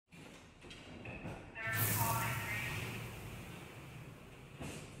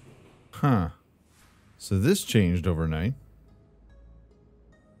Huh. So this changed overnight.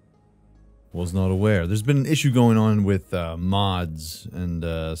 Was not aware. There's been an issue going on with mods and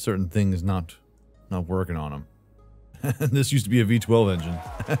certain things not working on them. This used to be a V12 engine.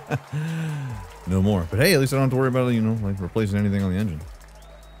 No more. But hey, at least I don't have to worry about, you know, like replacing anything on the engine.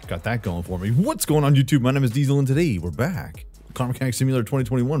 Got that going for me. What's going on, YouTube? My name is Diesel, and today we're back. Car Mechanic Simulator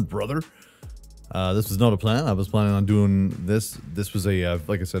 2021, brother. This was not a plan. I was planning on doing this. This was a,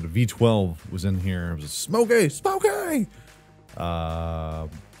 like I said, a V12 was in here. It was a smoky!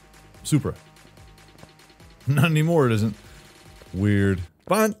 Supra. Not anymore, it isn't. Weird.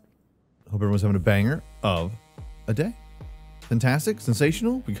 But, hope everyone's having a banger of a day. Fantastic,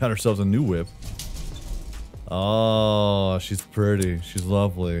 sensational. We got ourselves a new whip. Oh, she's pretty. She's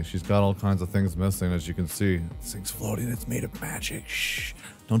lovely. She's got all kinds of things missing, as you can see. This thing's floating. It's made of magic. Shh.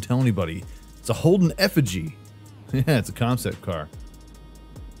 Don't tell anybody. It's a Holden EFIJY. Yeah, it's a concept car.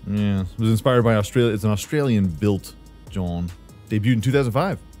 Yeah, it was inspired by Australia. It's an Australian-built John. Debuted in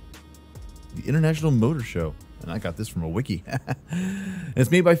 2005. The International Motor Show. And I got this from a wiki. And it's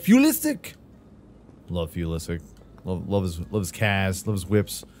made by Fuelistic. Love Fuelistic. Love his cars. Love his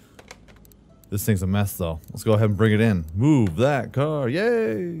whips. This thing's a mess, though. Let's go ahead and bring it in. Move that car.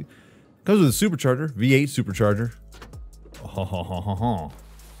 Yay! Comes with a supercharger. V8 supercharger. Oh,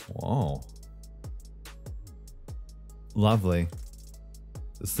 whoa. Lovely.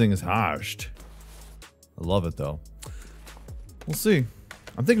 This thing is hashed. I love it, though. We'll see.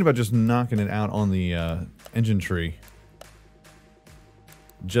 I'm thinking about just knocking it out on the engine tree.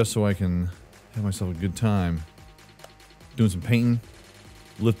 Just so I can have myself a good time. Doing some painting.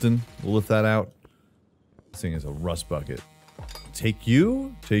 Lifting. We'll lift that out. This thing is a rust bucket. Take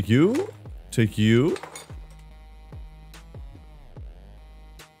you. Take you. Take you.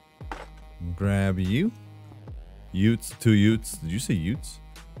 Grab you. Utes. 2 utes. Did you say utes?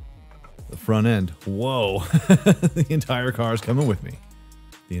 The front end. Whoa. The entire car is coming with me.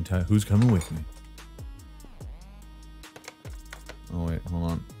 The entire... Who's coming with me? Oh, wait.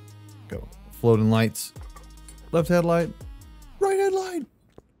 Hold on. Go. Floating lights. Left headlight. Right headlight.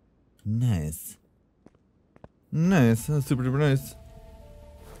 Nice. Nice. That's super duper nice.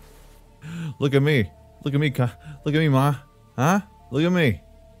 Look at me. Look at me. Look at me, ma. Huh? Look at me.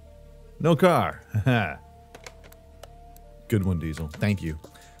 No car. Good one, Diesel. Thank you.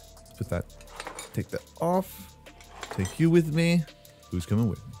 Let's put that. Take that off. Take you with me. Who's coming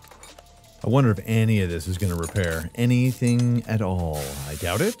with me? I wonder if any of this is going to repair anything at all. I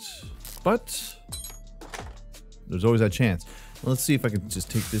doubt it, but there's always that chance. Let's see if I can just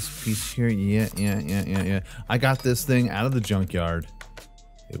take this piece here. Yeah. I got this thing out of the junkyard.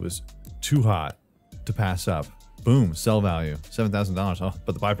 It was too hot to pass up. Boom, sell value, $7,000. Oh,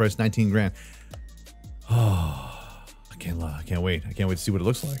 but the buy price, 19 grand. Oh, I can't wait. I can't wait to see what it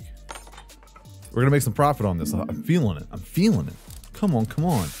looks like. We're gonna make some profit on this. I'm feeling it. I'm feeling it. Come on, come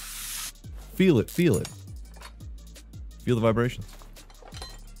on. Feel it, feel it. Feel the vibrations.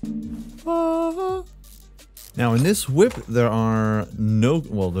 Now in this whip, there are no,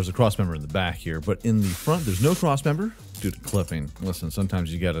 well, there's a cross member in the back here, but in the front, there's no cross member due to clipping. Listen,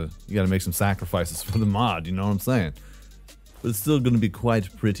 sometimes you gotta make some sacrifices for the mod, you know what I'm saying? But it's still gonna be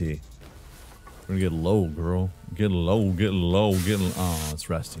quite pretty. We're gonna get low, girl. Get low, get low, get low. Oh, it's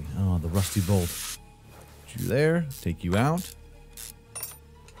rusty. Oh, the rusty bolt. Put you there, take you out.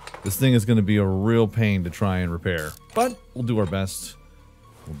 This thing is gonna be a real pain to try and repair, but we'll do our best.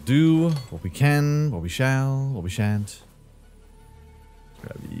 We'll do what we can, what we shall, what we shan't.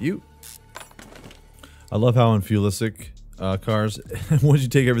 Grab you. I love how in Fuelistic cars, once you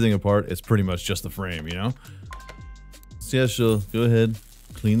take everything apart, it's pretty much just the frame, you know? So yeah, sure, go ahead,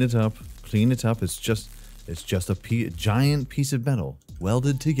 clean it up, clean it up. It's just a giant piece of metal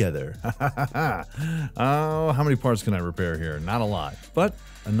welded together. Oh, how many parts can I repair here? Not a lot, but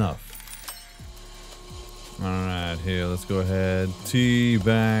enough. All right, here, let's go ahead, T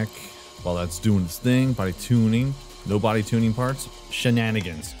back while that's doing its thing. Body tuning, no body tuning parts,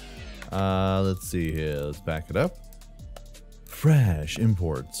 shenanigans. Let's see here, let's back it up. Fresh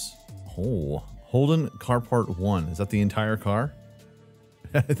imports. Oh, Holden car part 1. Is that the entire car?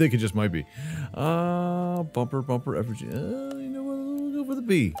 I think it just might be. Bumper, effigy. You know what, we'll go for the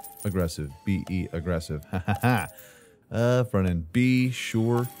B. Aggressive, B-E, aggressive. Ha. Front end B,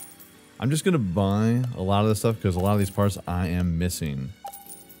 sure. I'm just gonna buy a lot of this stuff because a lot of these parts I am missing.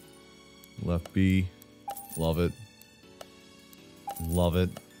 Left B, love it. Love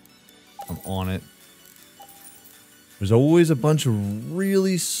it. I'm on it. There's always a bunch of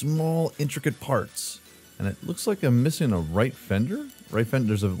really small, intricate parts. And it looks like I'm missing a right fender. Right fender.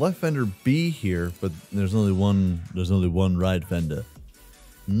 There's a left fender B here, but there's only one right fender.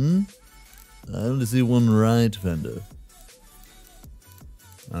 I only see one right fender.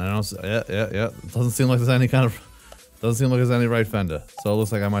 And I don't see, yeah. It doesn't seem like there's any kind of, doesn't seem like there's any right fender. So it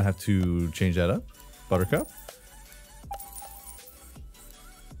looks like I might have to change that up. Buttercup.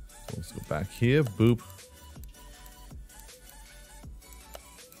 So let's go back here, boop.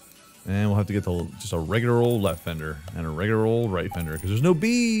 And we'll have to get the, just a regular old left fender and a regular old right fender because there's no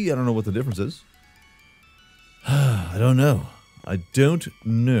B. I don't know what the difference is. I don't know. I don't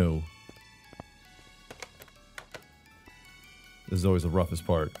know. This is always the roughest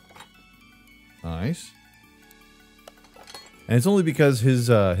part. Nice. And it's only because his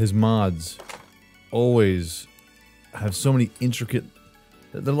mods always have so many intricate...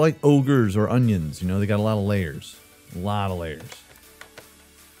 They're like ogres or onions, you know? They got a lot of layers. A lot of layers.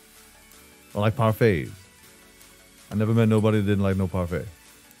 Or like parfaits. I never met nobody that didn't like no parfait.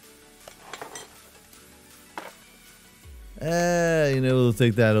 You know, we'll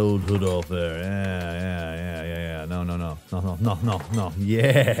take that old hood off there. Yeah. No.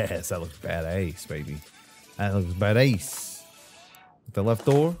 Yes, that looks badass, baby. That looks badass. The left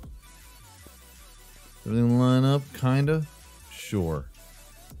door. Everything line up, kinda. Sure.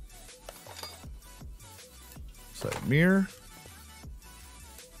 Side mirror.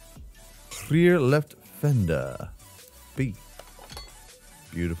 Rear left fender. B.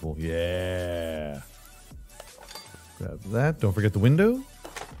 Beautiful. Yeah. Grab that. Don't forget the window.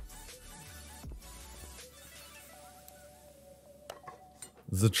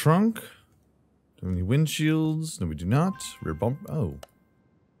 The trunk. Do we have any windshields? No, we do not. Rear bump. Oh.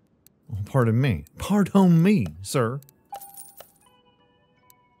 Pardon me. Pardon me, sir.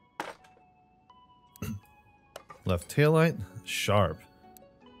 Left taillight. Sharp.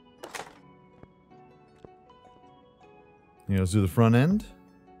 Yeah, let's do the front end.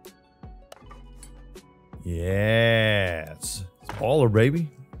 Yeah, it's baller, baby.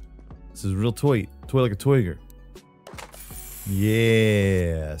 This is real toy like a Toyger.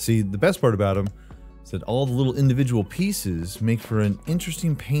 Yeah. See, the best part about them is that all the little individual pieces make for an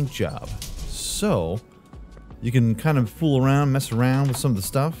interesting paint job. So you can kind of fool around, mess around with some of the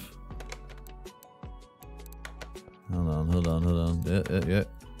stuff. Hold on. Yeah.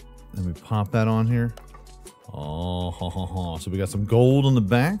 Let me pop that on here. Oh, so we got some gold on the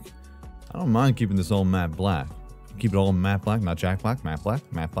back. I don't mind keeping this all matte black. Keep it all matte black, not Jack Black. Matte black,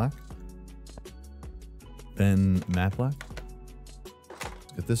 matte black. Then matte black.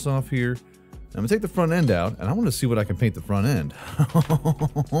 Get this off here. I'm gonna take the front end out, and I want to see what I can paint the front end.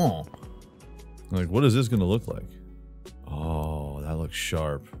 Like, what is this gonna look like? Oh, that looks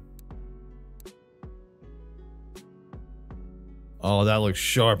sharp. Oh, that looks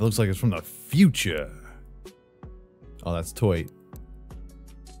sharp. It looks like it's from the future. Oh, that's toy.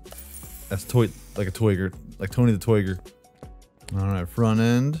 That's toy, like a Toyger, like Tony the Toyger. All right, front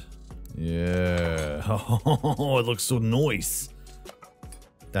end. Yeah. Oh, it looks so nice.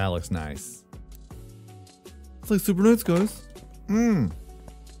 That looks nice. It's like super nice, guys.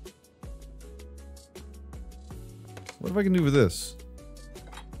 What if I can do with this?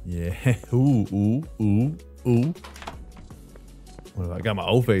 Yeah. Ooh. What if I got my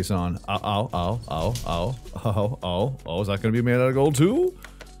O face on? Oh. Is that gonna be made out of gold too?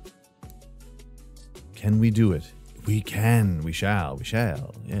 Can we do it? We can. We shall.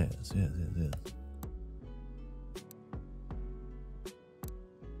 Yes.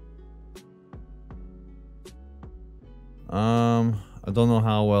 I don't know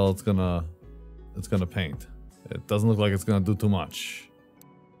how well it's gonna paint. It doesn't look like it's gonna do too much.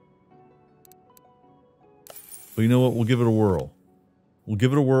 But you know what? We'll give it a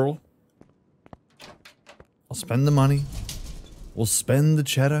whirl. I'll spend the money. We'll spend the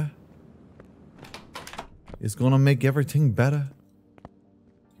cheddar. It's gonna make everything better.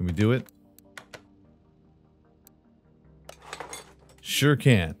 Can we do it? Sure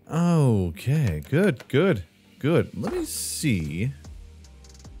can. Okay, good. Let me see if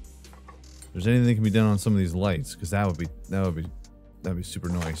there's anything that can be done on some of these lights, because that'd be super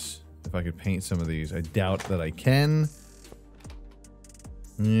nice if I could paint some of these. I doubt that I can.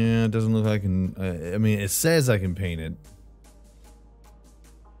 Yeah, it doesn't look like I can. I mean, it says I can paint it.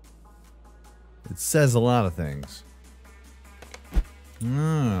 It says a lot of things.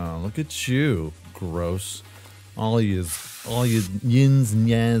 Oh, look at you. Gross. All you yins and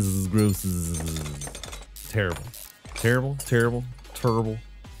yas gross. Terrible.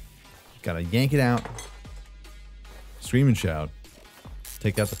 Gotta yank it out. Scream and shout.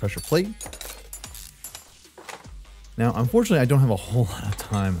 Take out the pressure plate. Now, unfortunately, I don't have a whole lot of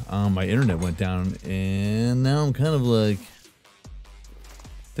time. My internet went down, and now I'm kind of like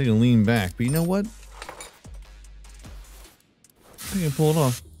taking a lean back. But you know what? I think I can pull it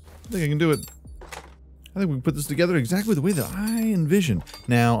off. I think I can do it. I think we can put this together exactly the way that I envisioned.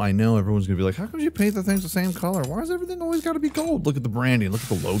 Now, I know everyone's going to be like, how come you paint the things the same color? Why is everything always got to be gold? Look at the branding. Look at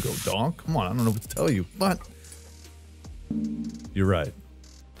the logo, dog. Come on, I don't know what to tell you, but you're right.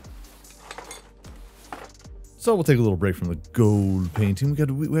 So we'll take a little break from the gold painting.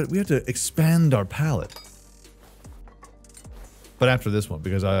 We have to expand our palette. But after this one,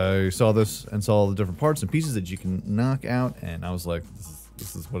 because I saw this and saw all the different parts and pieces that you can knock out, and I was like,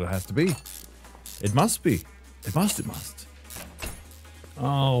 this is what it has to be. It must be. It must.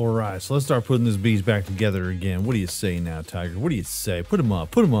 All right, so let's start putting these bees back together again. What do you say now, Tiger? What do you say? Put them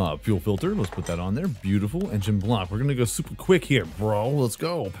up. Fuel filter. Let's put that on there. Beautiful. Engine block. We're going to go super quick here, bro. Let's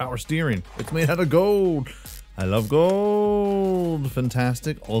go. Power steering. It's made out of gold. I love gold.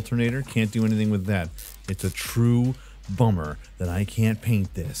 Fantastic. Alternator. Can't do anything with that. It's a true bummer that I can't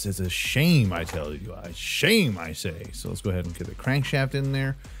paint this. It's a shame, I tell you. A shame, I say. So let's go ahead and get the crankshaft in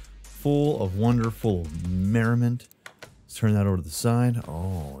there. Full of wonder, full of merriment. Let's turn that over to the side.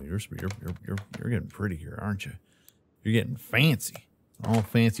 Oh, you're getting pretty here, aren't you? You're getting fancy. All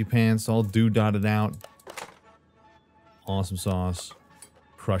fancy pants, all dotted out. Awesome sauce.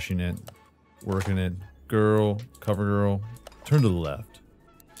 Crushing it. Working it. Girl, cover girl. Turn to the left.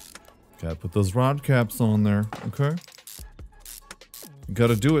 Gotta put those rod caps on there, okay?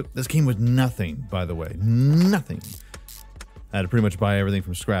 Gotta do it. This came with nothing, by the way. Nothing. I had to pretty much buy everything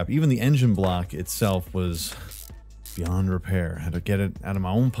from scrap. Even the engine block itself was beyond repair. I had to get it out of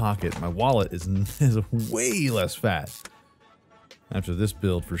my own pocket. My wallet is way less fat after this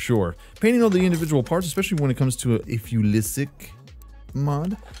build for sure. Painting all the individual parts, especially when it comes to a Fulistic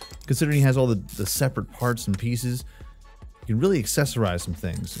mod, considering he has all the separate parts and pieces, you can really accessorize some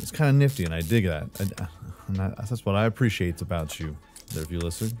things. It's kind of nifty, and I dig that. That's what I appreciate about you. There, if you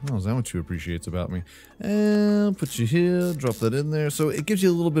listen. Oh, is that what you appreciate about me? And put you here, drop that in there. So it gives you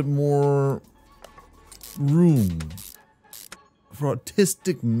a little bit more room for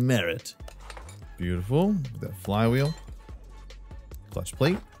artistic merit. Beautiful. That flywheel. Clutch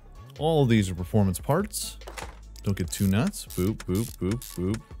plate. All of these are performance parts. Don't get too nuts. Boop, boop, boop,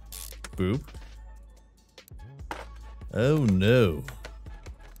 boop, boop. Oh no.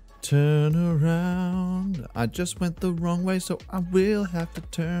 Turn around. I just went the wrong way, so I will have to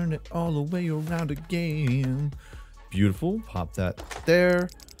turn it all the way around again. Beautiful. Pop that there.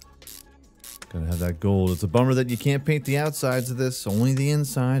 Gotta have that gold. It's a bummer that you can't paint the outsides of this, only the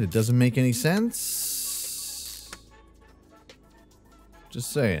inside. It doesn't make any sense.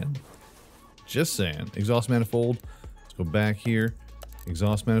 Just saying. Just saying. Exhaust manifold. Let's go back here.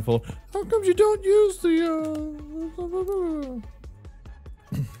 Exhaust manifold. How come you don't use the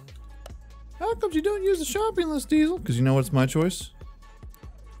How come you don't use the shopping list, Diesel? Because you know what's my choice?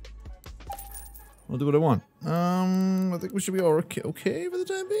 I'll do what I want. I think we should be all okay for the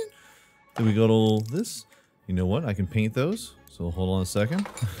time being. Then we got all this. You know what? I can paint those. So hold on a second.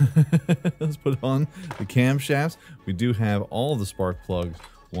 Let's put on the camshafts. We do have all the spark plugs.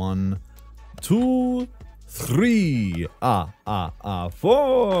 1, 2, 3.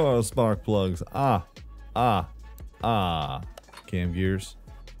 4 spark plugs. Cam gears.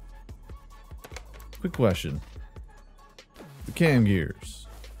 Quick question. The cam gears.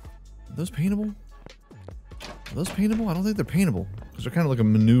 Are those paintable? Are those paintable? I don't think they're paintable. Because they're kind of like a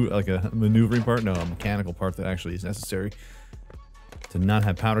maneuvering part. No, a mechanical part that actually is necessary to not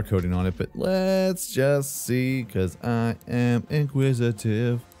have powder coating on it. But let's just see, because I am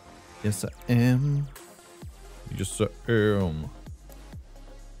inquisitive. Yes, I am. Yes, I am.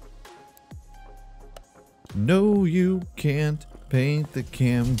 No, you can't paint the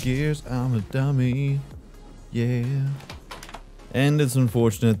cam gears. I'm a dummy. Yeah. And it's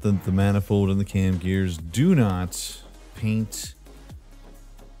unfortunate that the manifold and the cam gears do not paint.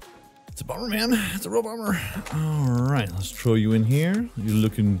 It's a bummer, man. It's a real bummer. All right, let's throw you in here. You're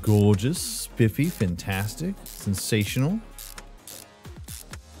looking gorgeous, spiffy, fantastic, sensational.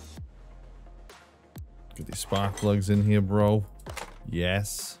 Get these spark plugs in here, bro.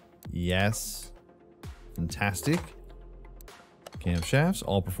 Yes. Yes. Fantastic. Camshafts,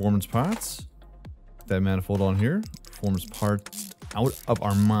 all performance parts. That manifold on here. Performance parts out of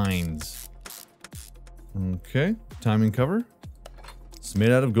our minds. Okay. Timing cover. It's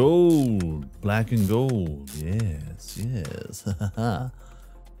made out of gold. Black and gold. Yes, yes.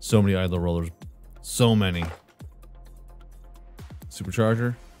 So many idler rollers. So many.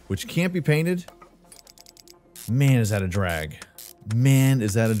 Supercharger, which can't be painted. Man, is that a drag. Man,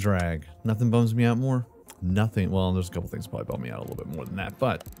 is that a drag. Nothing bums me out more. Nothing. Well, there's a couple things probably bum me out a little bit more than that,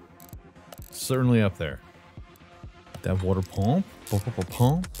 but certainly up there. That water pump.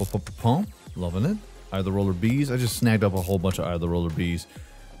 Loving it. Idler roller bees. I just snagged up a whole bunch of idler roller bees.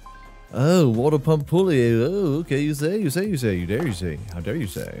 Oh, water pump pulley. Oh, okay. You say. You dare you say. How dare you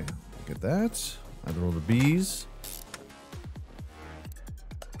say? Look at that. Add the roller bees.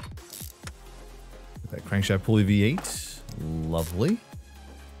 That crankshaft pulley V8. Lovely.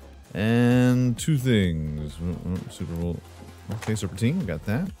 And two things. Super roll. Okay, serpentine. We got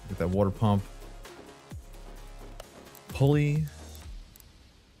that. Get that water pump pulley.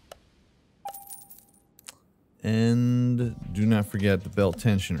 And do not forget the belt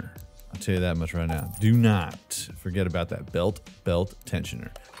tensioner. I'll tell you that much right now. Do not forget about that belt tensioner,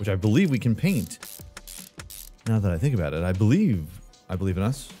 which I believe we can paint. Now that I think about it, I believe in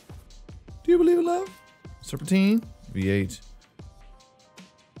us. Do you believe in love? Serpentine, V8.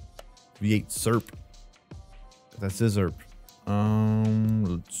 V8 Serp. That's scissor.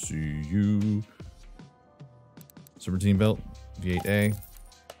 Let's see you. Serpentine belt, V8A,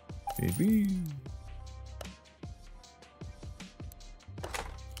 V8B.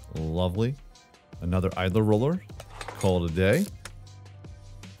 Lovely. Another idler roller. Call it a day.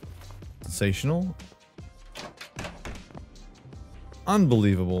 Sensational.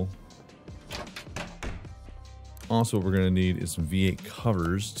 Unbelievable. Also, what we're going to need is some V8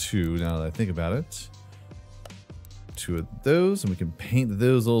 covers too, now that I think about it. Two of those, and we can paint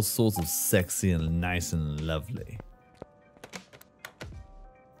those all sorts of sexy and nice and lovely.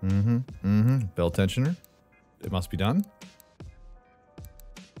 Belt tensioner. It must be done.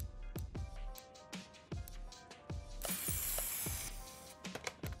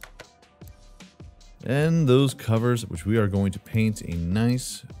 And those covers, which we are going to paint a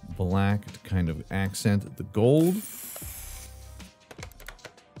nice black to kind of accent the gold.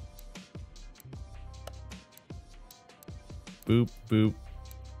 Boop, boop,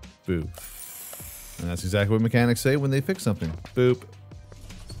 boop. And that's exactly what mechanics say when they fix something. Boop.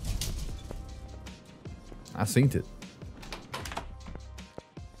 I seen it.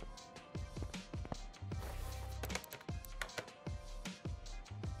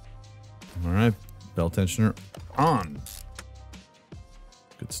 All right. Belt tensioner on.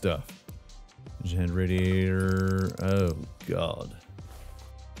 Good stuff. Engine radiator. Oh, God.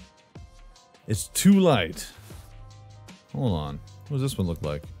 It's too light. Hold on. What does this one look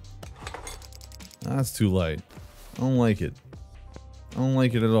like? That's too light. I don't like it. I don't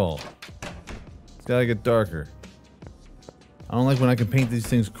like it at all. It's gotta get darker. I don't like when I can paint these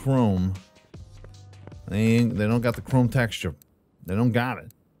things chrome. They don't got the chrome texture. They don't got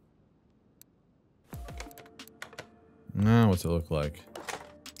it. Now, what's it look like?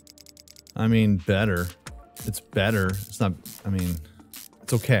 I mean, better. It's better. It's not, I mean,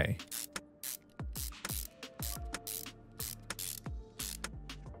 it's okay.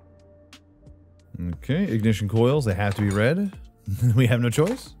 Okay, ignition coils, they have to be red. We have no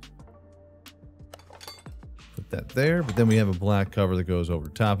choice. Put that there, but then we have a black cover that goes over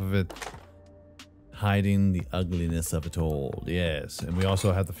top of it, hiding the ugliness of it all. Yes, and we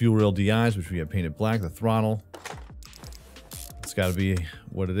also have the fuel rail DIs, which we have painted black, the throttle. It's got to be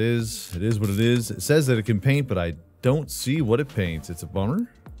what it is. It is what it is. It says that it can paint, but I don't see what it paints. It's a bummer.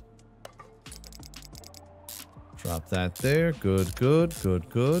 Drop that there. Good, good, good,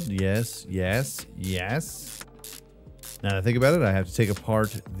 good. Yes, yes, yes. Now that I think about it, I have to take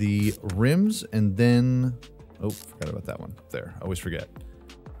apart the rims and then... Oh, forgot about that one. There, I always forget.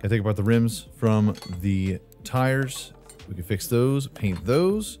 Gotta take apart the rims from the tires. We can fix those, paint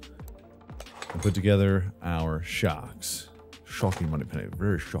those, and put together our shocks. Shocking money penny,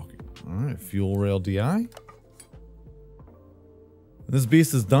 very shocking. All right, fuel rail DI. This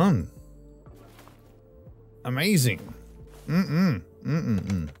beast is done. Amazing. Let's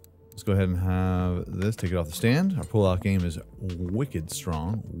go ahead and have this. Take it off the stand. Our pull-out game is wicked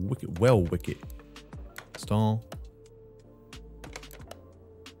strong. Wicked, well, wicked. Install.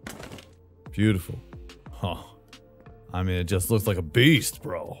 Beautiful. Huh. I mean, it just looks like a beast,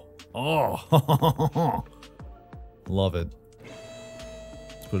 bro. Oh, love it.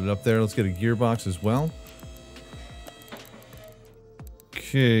 Let's put it up there. Let's get a gearbox as well.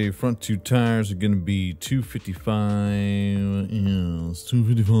 Okay, front two tires are going to be 255, yes,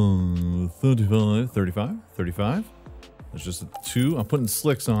 255, 35, 35, 35. There's just a 2. I'm putting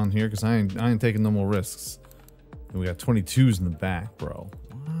slicks on here because I ain't taking no more risks. And we got 22s in the back, bro.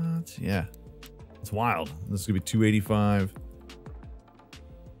 What? Yeah. It's wild. This is going to be 285.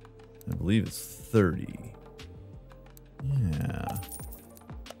 I believe it's 30. Yeah.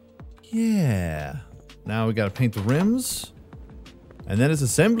 Yeah. Now we got to paint the rims. And then it's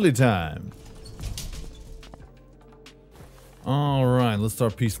assembly time. All right, let's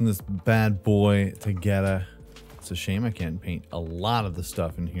start piecing this bad boy together. It's a shame I can't paint a lot of the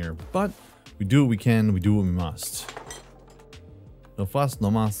stuff in here, but we do what we can, we do what we must. No fuss, no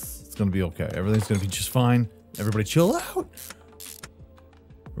muss. It's gonna be okay. Everything's gonna be just fine. Everybody chill out.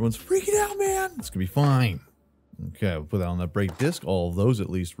 Everyone's freaking out, man. It's gonna be fine. Okay, we'll put that on that brake disc. All of those at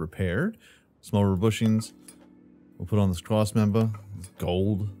least repaired. Small rubber bushings. We'll put on this cross member.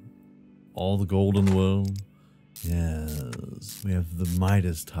 Gold. All the gold in the world. Yes. We have the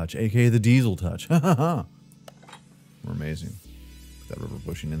Midas touch, aka the Diesel touch. Ha ha ha. We're amazing. Put that rubber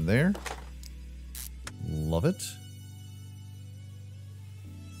bushing in there. Love it.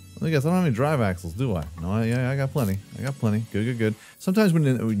 I guess I don't have any drive axles, do I? No, I got plenty. I got plenty. Good, good, good. Sometimes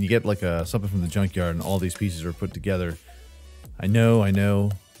when you get like something from the junkyard and all these pieces are put together, I know. I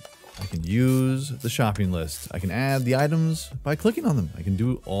can use the shopping list. I can add the items by clicking on them. I can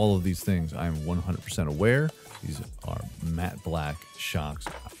do all of these things. I'm 100% aware. These are matte black shocks,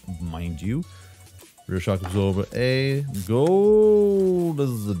 mind you. Rear shock absorber A. Gold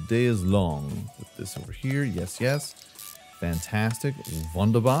as the day is long. Put this over here. Yes, yes. Fantastic.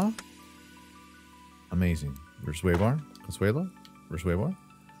 Wunderbar. Amazing. Rear sway bar. Consuelo. Rear sway bar.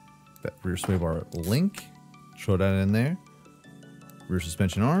 That rear sway bar link. Throw that in there. Rear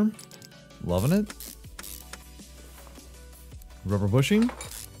suspension arm. Loving it. Rubber bushing.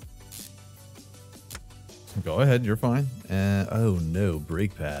 Go ahead. You're fine. Oh no.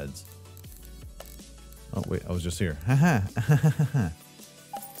 Brake pads. Oh wait. I was just here. Haha.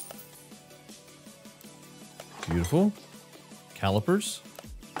 Beautiful. Calipers.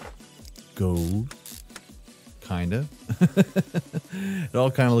 Gold. Kinda. It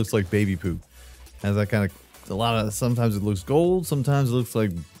all kind of looks like baby poop. Has that kind of, sometimes it looks gold, sometimes it looks like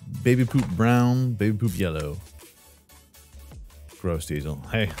baby poop brown, baby poop yellow. Gross, Diesel.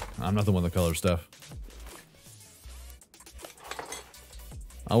 Hey, I'm not the one that colors stuff.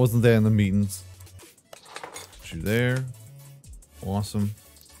 I wasn't there in the meetings. Put you there. Awesome.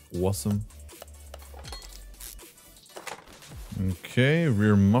 Awesome. Okay,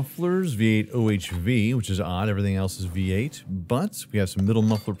 rear mufflers, V8 OHV, which is odd. Everything else is V8, but we have some middle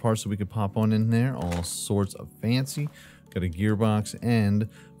muffler parts that we could pop on in there. All sorts of fancy. Got a gearbox and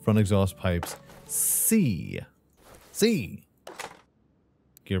front exhaust pipes. C.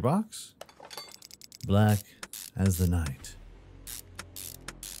 Gearbox. Black as the night.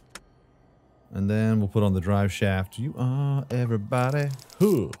 And then we'll put on the drive shaft. You are everybody.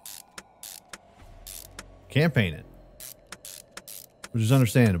 Who? Can't paint it. Which is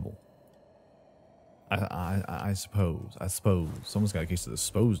understandable. I suppose. Someone's got a case of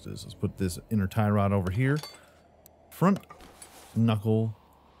disposed this. Let's put this inner tie rod over here. Front knuckle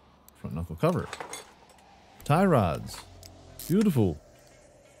cover. Tie rods. Beautiful.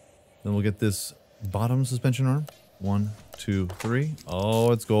 Then we'll get this bottom suspension arm. 1, 2, 3.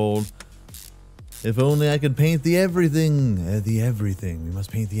 Oh, it's gold. If only I could paint the everything. The everything. We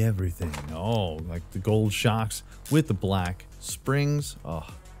must paint the everything. Oh, like the gold shocks with the black springs. Oh,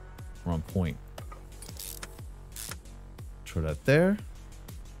 we're on point. Throw that there.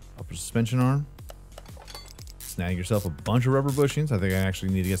 Upper suspension arm. Snag yourself a bunch of rubber bushings. I think I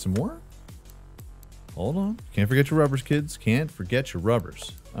actually need to get some more. Hold on. Can't forget your rubbers, kids. Can't forget your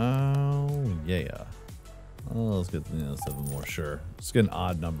rubbers. Oh, yeah. Oh, let's get 7 more. Sure. Let's get an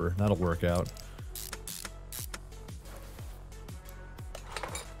odd number. That'll work out.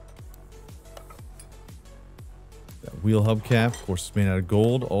 Wheel hubcap, of course, it's made out of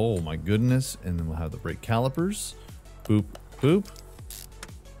gold. Oh my goodness. And then we'll have the brake calipers. Boop, boop.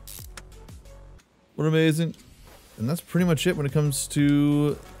 What amazing. And that's pretty much it when it comes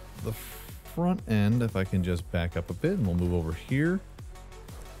to the front end. If I can just back up a bit and we'll move over here.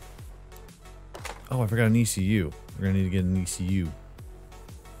 Oh, I forgot an ECU. We're gonna need to get an ECU.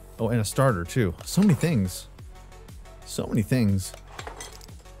 Oh, and a starter too. So many things. So many things.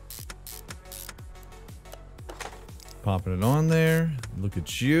 Popping it on there. Look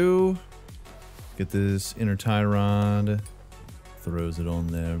at you. Get this inner tie rod. Throws it on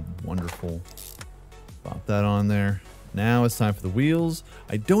there. Wonderful. Pop that on there. Now it's time for the wheels.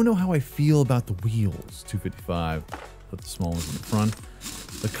 I don't know how I feel about the wheels. 255. Put the small ones in the front.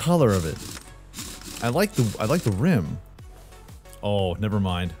 The color of it. I like the rim. Oh, never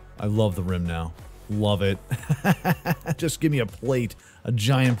mind. I love the rim now. Love it. Just give me a plate. A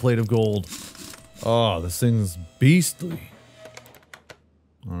giant plate of gold. Oh, this thing's beastly.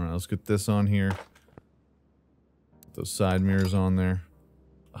 All right, let's get this on here. Put those side mirrors on there.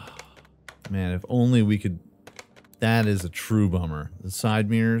 Oh, man, if only we could. That is a true bummer. The side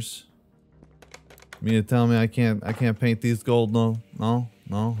mirrors. You mean to tell me I can't paint these gold? No,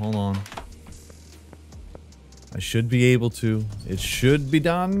 hold on. I should be able to. It should be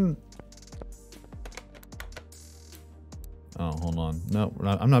done. Oh, hold on. No,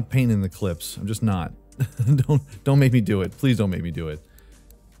 I'm not painting the clips. I'm just not. Don't make me do it. Please don't make me do it.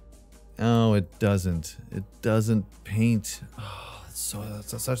 Oh, it doesn't. It doesn't paint. Oh,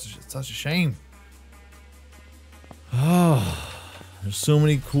 that's such a shame. Oh, there's so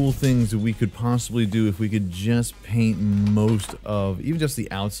many cool things that we could possibly do if we could just paint most of, even just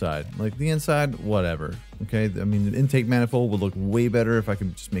the outside. Like the inside, whatever. Okay, I mean, the intake manifold would look way better if I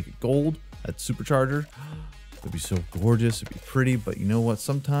could just make it gold. That supercharger. It'd be so gorgeous. It'd be pretty. But you know what?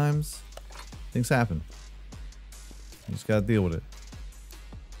 Sometimes things happen. You just gotta deal with it.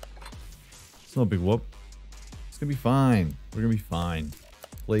 It's no big whoop. It's gonna be fine. We're gonna be fine.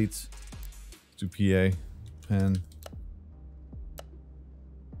 Plates. Do PA. Pen.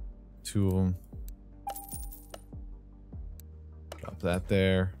 2 of them. Drop that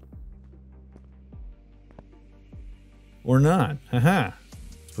there. Or not. Haha.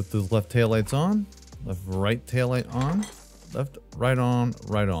 Put those left taillights on. Left, right taillight on. Left, right on,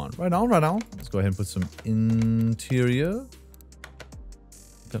 right on. Right on, right on. Let's go ahead and put some interior.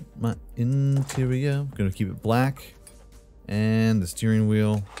 Got my interior. I'm gonna keep it black. And the steering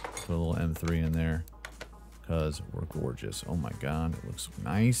wheel. Put a little M3 in there. Because we're gorgeous. Oh my god. It looks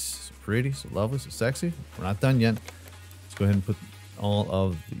nice. So pretty. So lovely. So sexy. We're not done yet. Let's go ahead and put all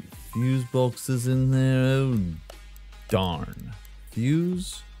of the fuse boxes in there. Oh, darn.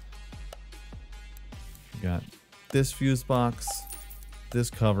 Fuse. We got this fuse box. This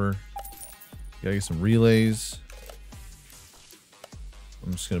cover. Gotta get some relays.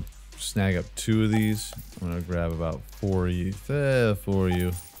 I'm just gonna snag up 2 of these. I'm gonna grab about 4 of you. 4 of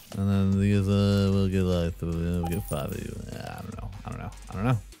you. And then these, we'll get like, we'll get 5 of you. I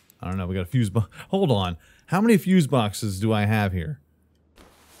don't know. We got a fuse box. Hold on. How many fuse boxes do I have here?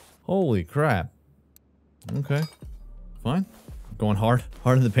 Holy crap. Okay. Fine. Going hard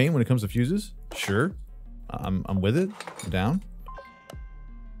in the paint when it comes to fuses? Sure. I'm with it. I'm down.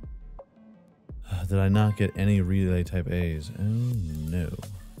 Did I not get any relay type A's? Oh no.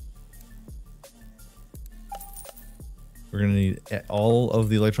 We're gonna need all of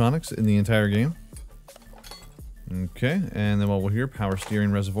the electronics in the entire game. Okay, and then while we're here, power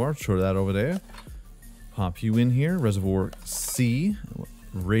steering reservoir, throw that over there. Pop you in here, reservoir C,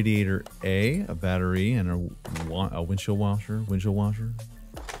 radiator A, a battery, and a windshield washer.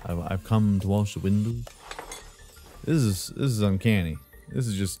 I've come to wash the windows. This is uncanny. This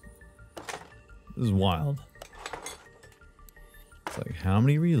is wild. It's like, how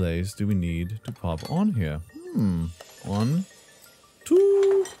many relays do we need to pop on here? 1,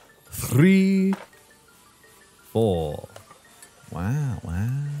 2, 3, 4. Wow.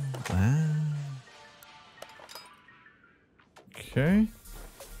 Okay.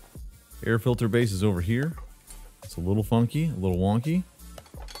 Air filter base is over here. It's a little funky, a little wonky.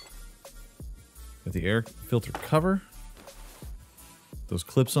 Got the air filter cover. Those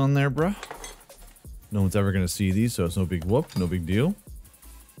clips on there, bruh. No one's ever gonna see these, so it's no big whoop, no big deal.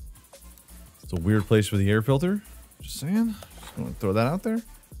 It's a weird place for the air filter. Just saying. Just gonna throw that out there.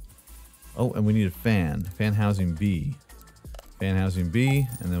 Oh, and we need a fan. Fan housing B. Fan housing B,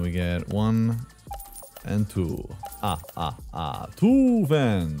 and then we get 1 and 2. 2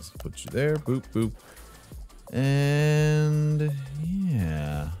 fans. Put you there. Boop, boop. And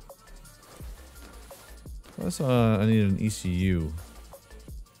yeah. Plus, I need an ECU.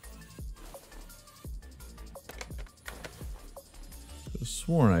 I could have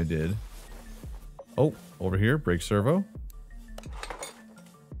sworn I did. Oh, over here, brake servo.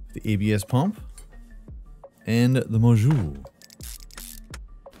 The ABS pump. And the module.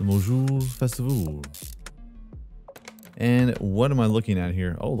 The module festival. And what am I looking at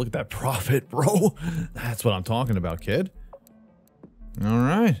here? Oh, look at that profit, bro. That's what I'm talking about, kid. All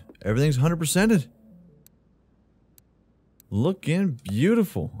right. Everything's 100%ed. Looking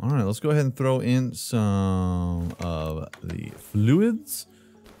beautiful. All right, let's go ahead and throw in some of the fluids.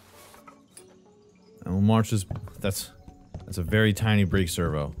 And we'll march this. That's a very tiny brake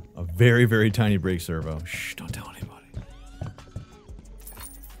servo. A very, very tiny brake servo. Shh, don't tell anybody.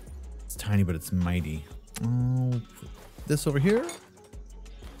 It's tiny, but it's mighty. Oh, put this over here.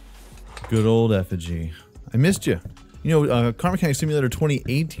 Good old effigy. I missed you. You know, Car Mechanic Simulator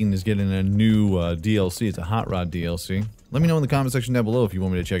 2018 is getting a new DLC. It's a hot rod DLC. Let me know in the comment section down below if you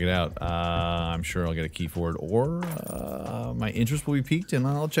want me to check it out. I'm sure I'll get a key for it, or my interest will be piqued and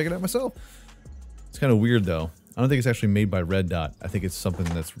I'll check it out myself. It's kind of weird though. I don't think it's actually made by Red Dot. I think it's something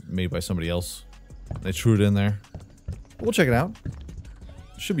that's made by somebody else. They threw it in there. But we'll check it out.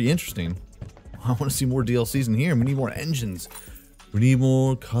 It should be interesting. I want to see more DLCs in here. We need more engines. We need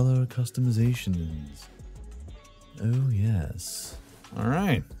more color customizations. Oh, yes. All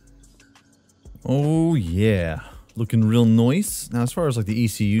right. Oh, yeah. Looking real nice. Now, as far as like the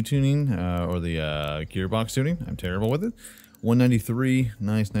ECU tuning or the gearbox tuning, I'm terrible with it. 193,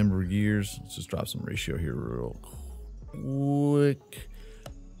 nice number of gears. Let's just drop some ratio here real quick.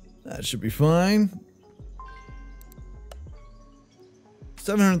 That should be fine.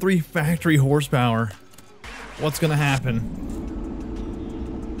 703 factory horsepower. What's gonna happen?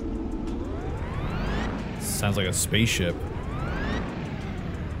 Sounds like a spaceship.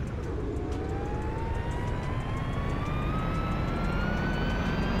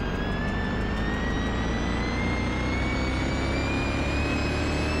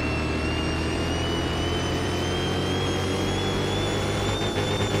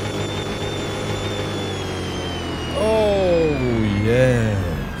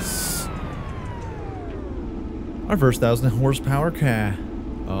 Yes. Our first 1,000 horsepower car.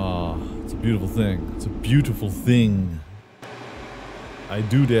 Oh, it's a beautiful thing. It's a beautiful thing. I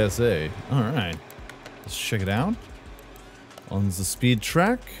do dare say. Alright. Let's check it out. On the speed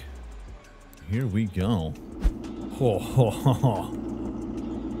track. Here we go. Ho, ho, ho, ho.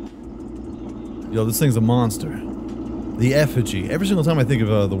 Yo, this thing's a monster. The effigy. Every single time I think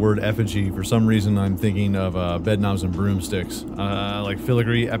of the word effigy, for some reason I'm thinking of bed knobs and broomsticks. Like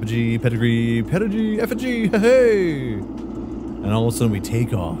filigree, effigy, pedigree, effigy, hey! And all of a sudden we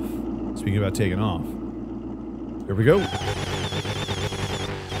take off. Speaking about taking off. Here we go.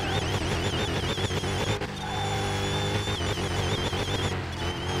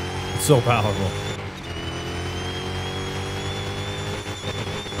 It's so powerful.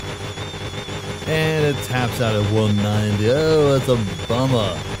 And it taps out at 190. Oh, that's a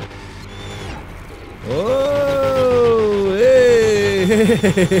bummer. Oh, hey!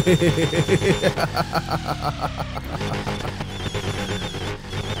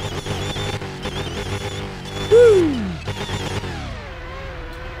 Woo!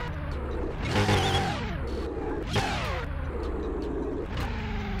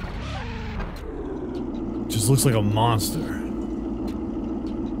 Just looks like a monster.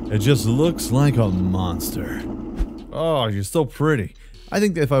 It just looks like a monster. Oh, you're so pretty. I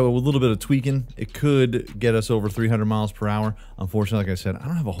think that if I were a little bit of tweaking, it could get us over 300 miles per hour. Unfortunately, like I said, I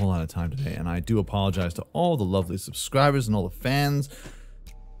don't have a whole lot of time today, and I do apologize to all the lovely subscribers and all the fans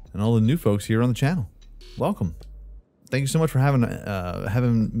and all the new folks here on the channel. Welcome. Thank you so much for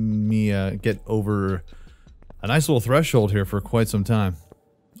having me get over a nice little threshold here for quite some time.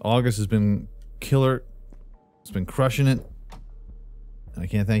 August has been killer. It's been crushing it. I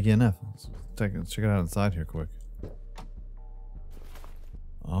can't thank you enough. Let's check it out inside here quick.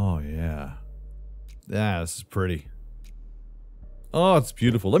 Oh, yeah. Yeah, this is pretty. Oh, it's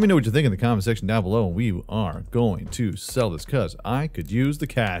beautiful. Let me know what you think in the comment section down below. We are going to sell this because I could use the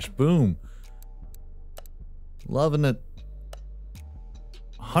cash. Boom. Loving it.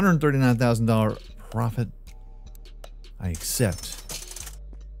 $139,000 profit. I accept.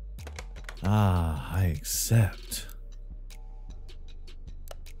 Ah, I accept.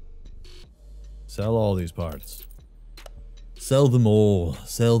 Sell all these parts. Sell them all.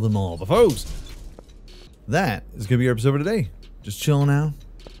 Sell them all. But folks, that is going to be our episode for today. Just chilling out.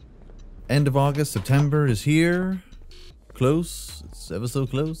 End of August. September is here. Close. It's ever so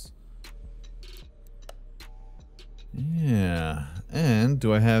close. Yeah. And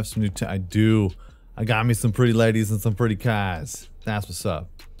do I have some new... I do. I got me some pretty ladies and some pretty cars. That's what's up.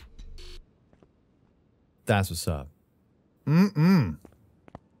 That's what's up. Feeling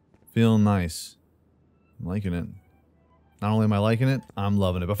nice. I'm liking it. Not only am I liking it, I'm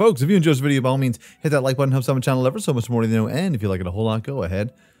loving it. But folks, if you enjoyed this video, by all means, hit that like button, helps out my channel ever so much more than you know. And if you like it a whole lot, go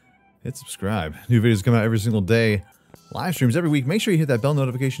ahead, hit subscribe. New videos come out every single day. Live streams every week. Make sure you hit that bell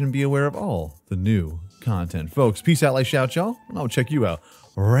notification and be aware of all the new content. Folks, peace out, like, shout, y'all. And I'll check you out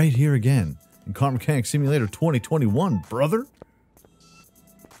right here again in Car Mechanic Simulator 2021, brother.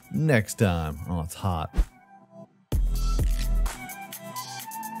 Next time. Oh, it's hot.